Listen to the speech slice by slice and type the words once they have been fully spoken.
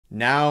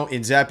Now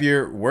in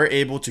Zapier, we're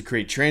able to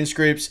create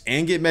transcripts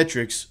and get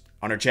metrics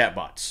on our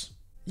chatbots.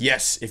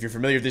 Yes, if you're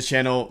familiar with this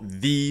channel,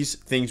 these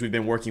things we've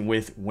been working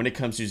with when it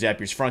comes to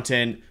Zapier's front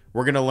end,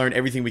 we're going to learn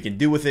everything we can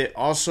do with it.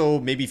 Also,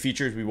 maybe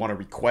features we want to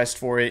request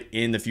for it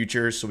in the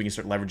future so we can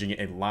start leveraging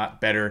it a lot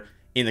better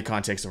in the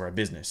context of our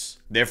business.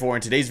 Therefore,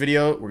 in today's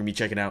video, we're going to be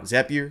checking out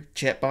Zapier,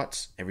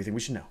 chatbots, everything we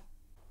should know.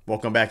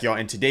 Welcome back, y'all.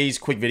 In today's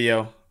quick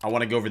video, I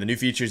want to go over the new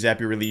features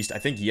Zapier released, I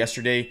think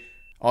yesterday.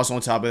 Also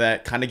on top of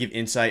that, kind of give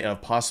insight of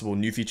possible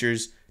new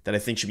features that I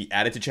think should be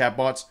added to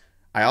chatbots.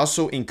 I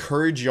also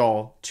encourage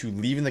y'all to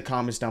leave in the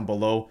comments down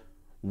below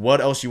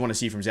what else you want to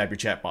see from Zapier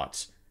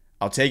chatbots.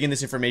 I'll take in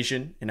this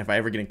information, and if I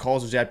ever get in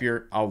calls with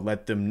Zapier, I'll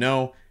let them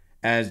know,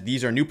 as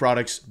these are new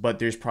products, but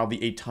there's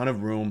probably a ton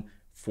of room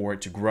for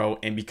it to grow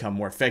and become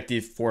more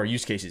effective for our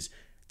use cases.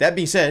 That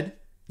being said,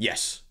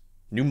 yes,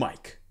 new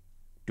mic.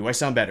 Do I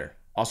sound better?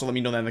 Also, let me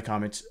know that in the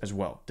comments as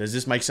well. Does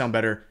this mic sound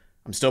better?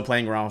 I'm still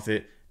playing around with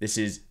it. This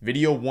is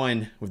video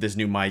 1 with this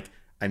new mic.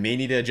 I may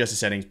need to adjust the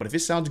settings, but if it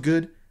sounds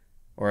good,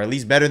 or at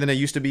least better than it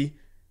used to be,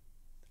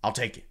 I'll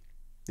take it.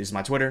 This is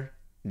my Twitter,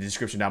 in the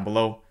description down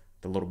below.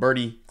 The little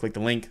birdie, click the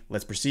link.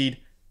 Let's proceed.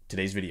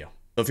 Today's video.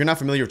 So if you're not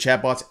familiar with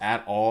chatbots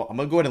at all, I'm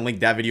gonna go ahead and link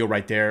that video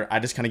right there. I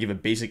just kind of give a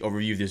basic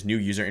overview of this new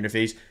user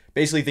interface.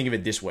 Basically, think of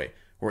it this way.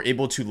 We're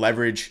able to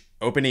leverage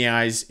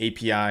OpenAI's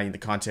API in the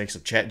context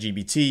of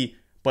ChatGPT,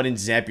 but in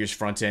Zapier's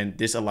front end,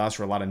 this allows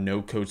for a lot of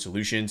no-code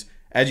solutions.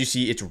 As you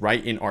see, it's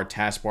right in our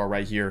taskbar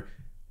right here.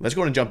 Let's go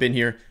ahead and jump in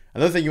here.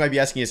 Another thing you might be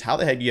asking is, how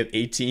the heck do you have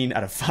 18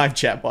 out of 5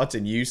 chatbots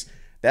in use?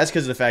 That's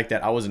because of the fact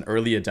that I was an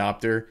early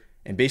adopter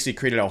and basically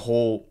created a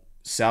whole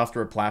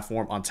software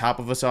platform on top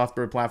of a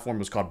software platform. It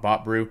was called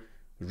BotBrew. It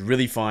was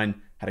really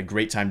fun. Had a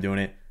great time doing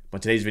it. But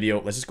in today's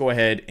video, let's just go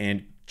ahead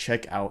and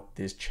check out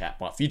this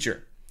chatbot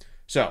feature.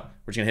 So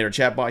we're just gonna hit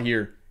our chatbot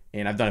here,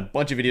 and I've done a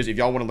bunch of videos. If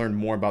y'all want to learn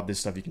more about this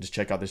stuff, you can just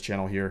check out this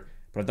channel here.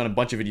 But I've done a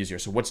bunch of videos here.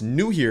 So what's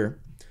new here,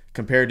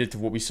 compared to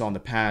what we saw in the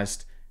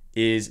past,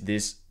 is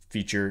this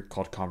feature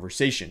called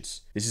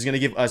conversations. This is going to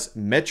give us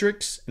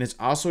metrics, and it's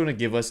also going to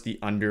give us the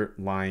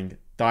underlying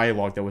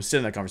dialogue that was said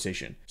in that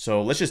conversation.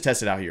 So let's just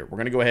test it out here. We're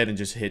going to go ahead and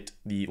just hit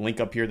the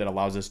link up here that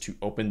allows us to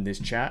open this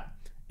chat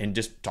and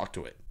just talk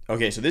to it.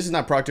 Okay, so this is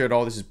not Proctor at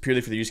all. This is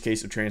purely for the use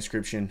case of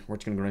transcription. We're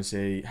just going to go and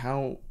say,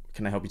 how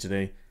can I help you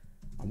today?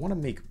 I want to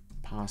make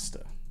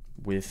pasta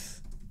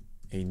with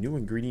a new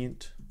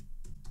ingredient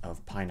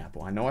of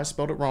pineapple. I know I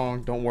spelled it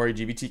wrong. Don't worry,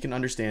 GPT can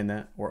understand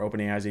that, or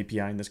OpenAI's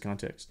API in this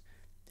context.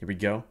 Here we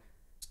go.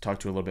 Let's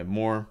talk to it a little bit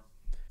more.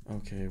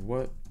 Okay,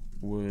 what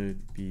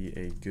would be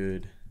a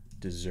good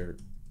dessert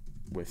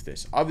with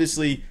this?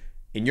 Obviously,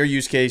 in your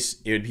use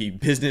case, it would be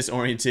business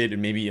oriented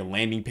and maybe a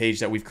landing page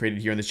that we've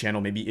created here on this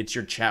channel. Maybe it's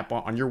your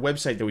chatbot on your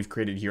website that we've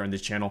created here on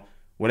this channel.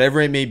 Whatever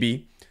it may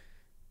be,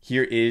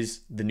 here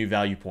is the new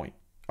value point.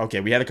 Okay,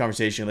 we had a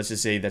conversation. Let's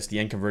just say that's the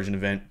end conversion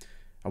event.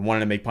 I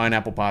wanted to make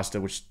pineapple pasta,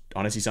 which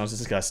honestly sounds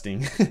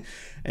disgusting,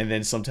 and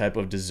then some type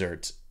of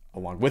dessert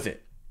along with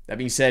it. That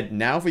being said,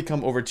 now if we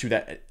come over to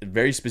that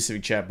very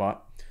specific chatbot,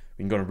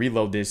 we can go to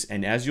reload this,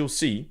 and as you'll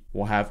see,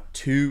 we'll have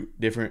 2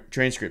 different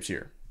transcripts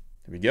here.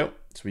 There we go.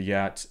 So we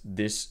got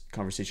this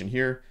conversation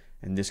here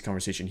and this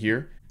conversation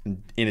here.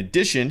 And in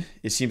addition,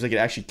 it seems like it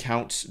actually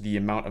counts the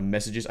amount of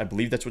messages. I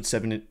believe that's what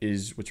 7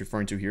 is what's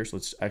referring to here. So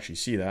let's actually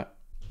see that.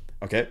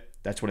 Okay,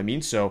 that's what it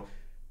means. So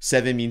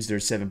 7 means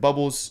there's 7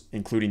 bubbles,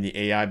 including the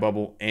AI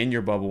bubble and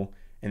your bubble.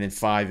 And then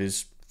 5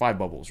 is 5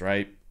 bubbles,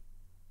 right?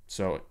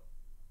 So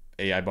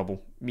AI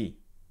bubble, me.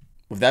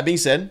 With that being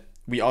said,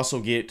 we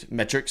also get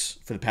metrics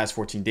for the past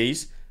 14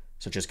 days,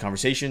 such as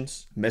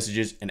conversations,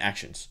 messages, and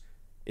actions.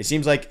 It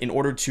seems like in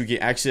order to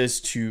get access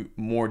to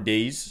more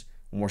days,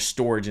 more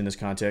storage in this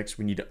context,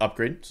 we need to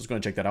upgrade. So let's go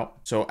and check that out.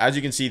 So as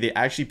you can see, they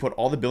actually put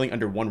all the billing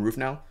under one roof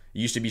now. It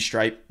used to be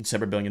Stripe and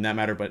separate billing in that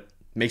matter, but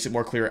makes it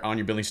more clear on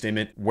your billing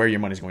statement where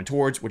your money is going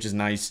towards, which is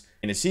nice.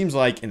 And it seems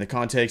like in the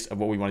context of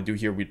what we want to do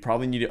here, we'd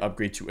probably need to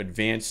upgrade to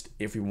advanced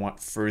if we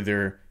want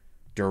further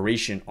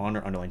duration on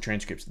our underlying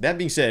transcripts. That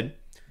being said,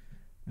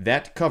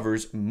 that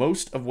covers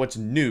most of what's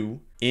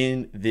new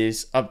in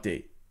this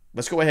update.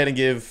 Let's go ahead and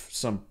give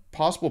some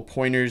possible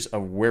pointers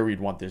of where we'd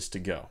want this to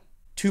go.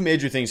 2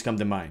 major things come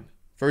to mind.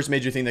 First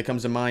major thing that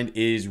comes to mind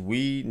is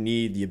we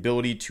need the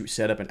ability to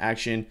set up an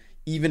action,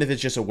 even if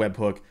it's just a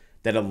webhook,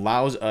 that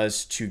allows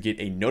us to get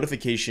a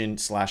notification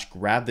 /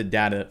 grab the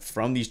data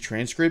from these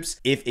transcripts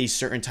if a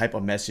certain type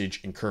of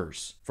message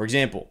occurs. For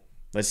example,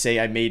 let's say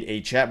I made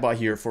a chatbot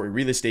here for a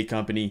real estate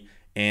company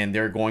and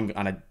they're going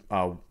on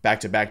a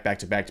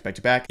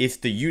back-to-back. If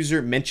the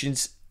user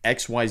mentions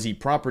XYZ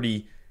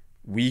property,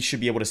 we should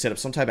be able to set up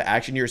some type of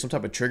action here, some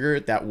type of trigger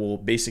that will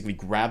basically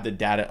grab the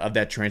data of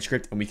that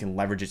transcript and we can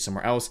leverage it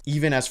somewhere else,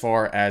 even as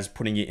far as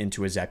putting it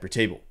into a Zapier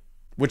table.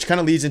 Which kind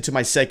of leads into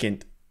my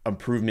second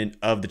improvement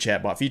of the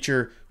chatbot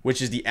feature,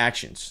 which is the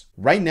actions.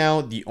 Right now,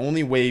 the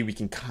only way we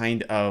can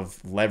kind of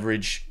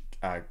leverage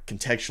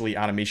contextually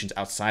automations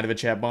outside of a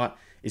chatbot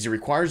is it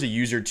requires a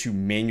user to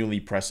manually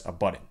press a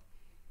button,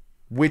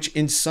 which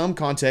in some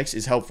contexts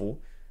is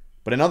helpful,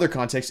 but in other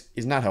contexts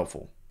is not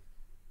helpful.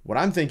 What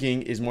I'm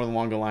thinking is more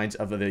along the lines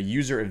of the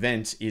user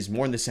event is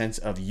more in the sense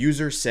of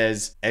user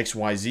says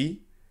XYZ,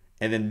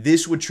 and then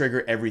this would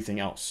trigger everything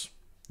else.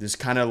 This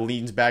kind of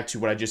leans back to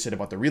what I just said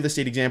about the real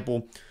estate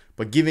example,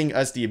 but giving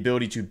us the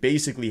ability to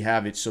basically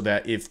have it so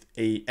that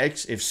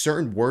if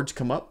certain words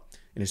come up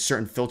in a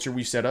certain filter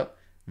we set up,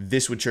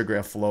 this would trigger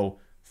a flow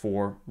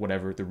for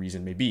whatever the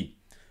reason may be.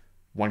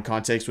 One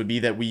context would be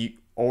that we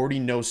already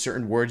know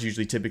certain words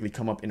usually typically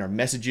come up in our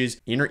messages,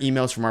 in our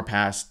emails from our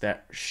past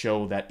that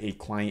show that a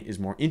client is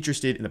more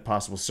interested in the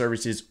possible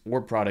services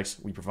or products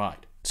we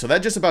provide. So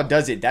that just about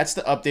does it. That's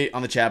the update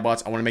on the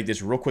chatbots. I want to make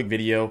this real quick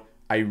video.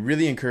 I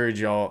really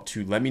encourage y'all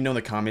to let me know in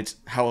the comments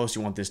how else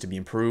you want this to be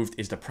improved.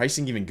 Is the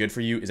pricing even good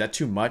for you? Is that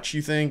too much,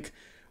 you think?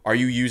 Are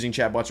you using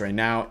chatbots right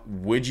now?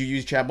 Would you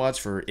use chatbots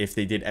for if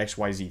they did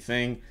XYZ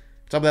thing? On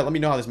top of that, let me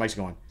know how this mic's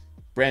going.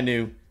 Brand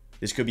new.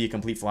 This could be a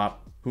complete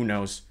flop. Who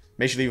knows?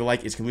 Make sure to leave a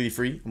like. It's completely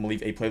free. I'm going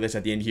to leave a playlist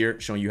at the end here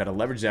showing you how to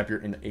leverage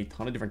Zapier in a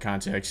ton of different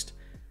contexts.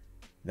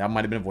 That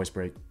might have been a voice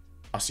break.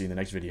 I'll see you in the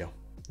next video.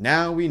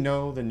 Now we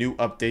know the new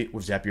update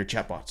with Zapier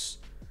chatbots.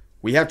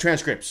 We have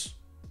transcripts,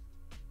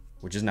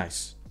 which is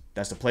nice.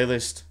 That's the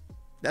playlist.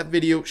 That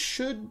video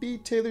should be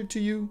tailored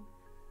to you.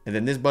 And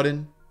then this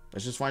button,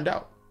 let's just find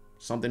out.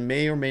 Something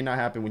may or may not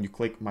happen when you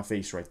click my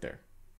face right there.